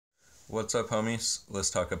What's up, homies? Let's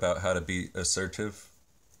talk about how to be assertive.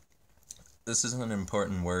 This is an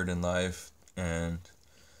important word in life, and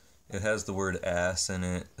it has the word ass in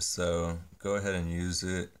it, so go ahead and use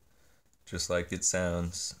it just like it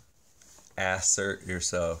sounds. Assert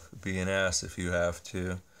yourself. Be an ass if you have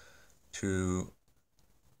to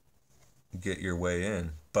get your way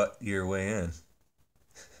in. Butt your way in.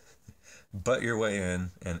 Butt your way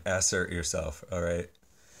in and assert yourself, alright?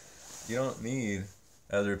 You don't need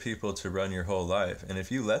other people to run your whole life, and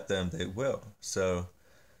if you let them, they will. So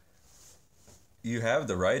you have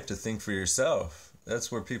the right to think for yourself.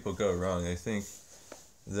 That's where people go wrong. They think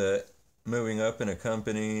that moving up in a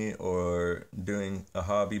company or doing a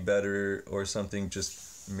hobby better or something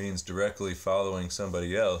just means directly following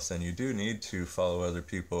somebody else, and you do need to follow other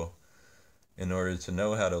people in order to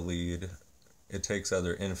know how to lead. It takes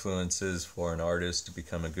other influences for an artist to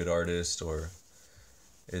become a good artist, or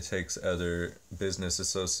it takes other business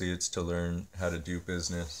associates to learn how to do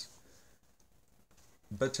business.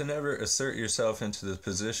 But to never assert yourself into the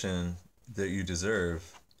position that you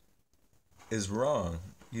deserve is wrong.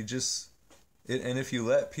 And if you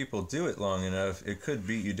let people do it long enough, it could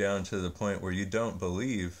beat you down to the point where you don't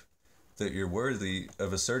believe that you're worthy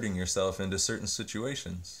of asserting yourself into certain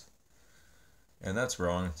situations. And that's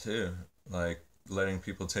wrong too. Like letting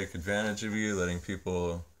people take advantage of you, letting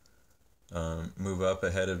people move up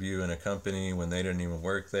ahead of you in a company when they didn't even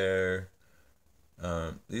work there.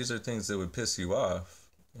 These are things that would piss you off,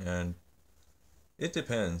 and it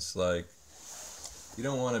depends. Like, you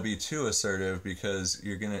don't want to be too assertive because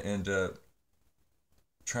you're going to end up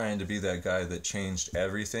trying to be that guy that changed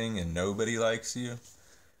everything and nobody likes you.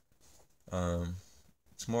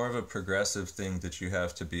 It's more of a progressive thing that you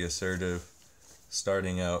have to be assertive,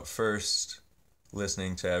 starting out first,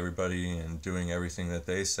 listening to everybody and doing everything that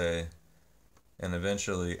they say, and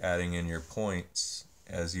eventually adding in your points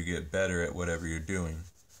as you get better at whatever you're doing.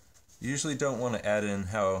 You usually don't want to add in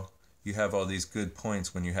how you have all these good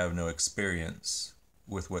points when you have no experience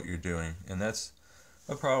with what you're doing. And that's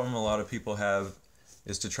a problem a lot of people have,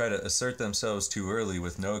 is to try to assert themselves too early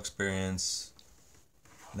with no experience,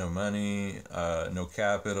 no money, no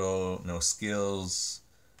capital, no skills,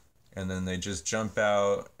 and then they just jump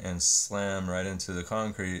out and slam right into the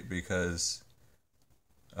concrete because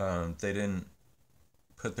they didn't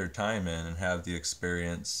put their time in and have the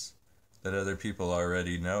experience that other people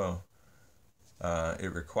already know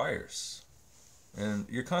it requires. And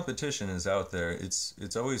your competition is out there.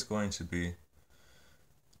 It's always going to be.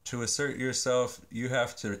 To assert yourself, you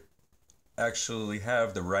have to actually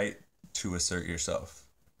have the right to assert yourself.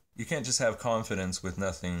 You can't just have confidence with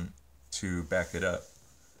nothing to back it up.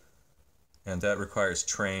 And that requires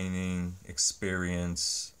training,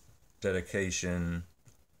 experience, dedication,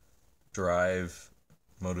 drive,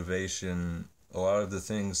 motivation, a lot of the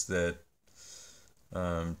things that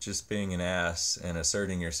just being an ass and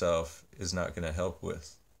asserting yourself is not going to help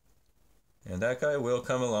with. And that guy will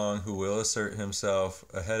come along who will assert himself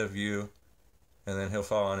ahead of you, and then he'll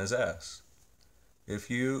fall on his ass.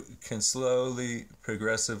 If you can slowly,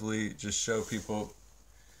 progressively just show people,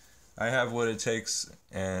 I have what it takes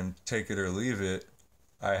and take it or leave it,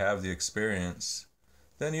 I have the experience,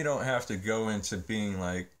 then you don't have to go into being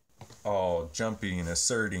like all jumpy and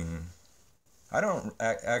asserting. I don't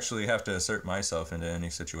actually have to assert myself into any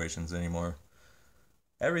situations anymore.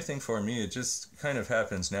 Everything for me, it just kind of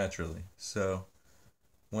happens naturally. So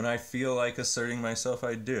when I feel like asserting myself,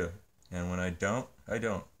 I do. And when I don't, I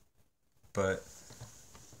don't. But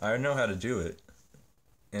I know how to do it.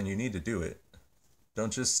 And you need to do it.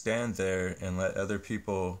 Don't just stand there and let other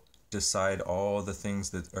people decide all the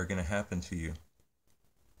things that are going to happen to you.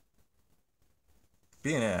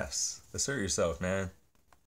 Be an ass. Assert yourself, man.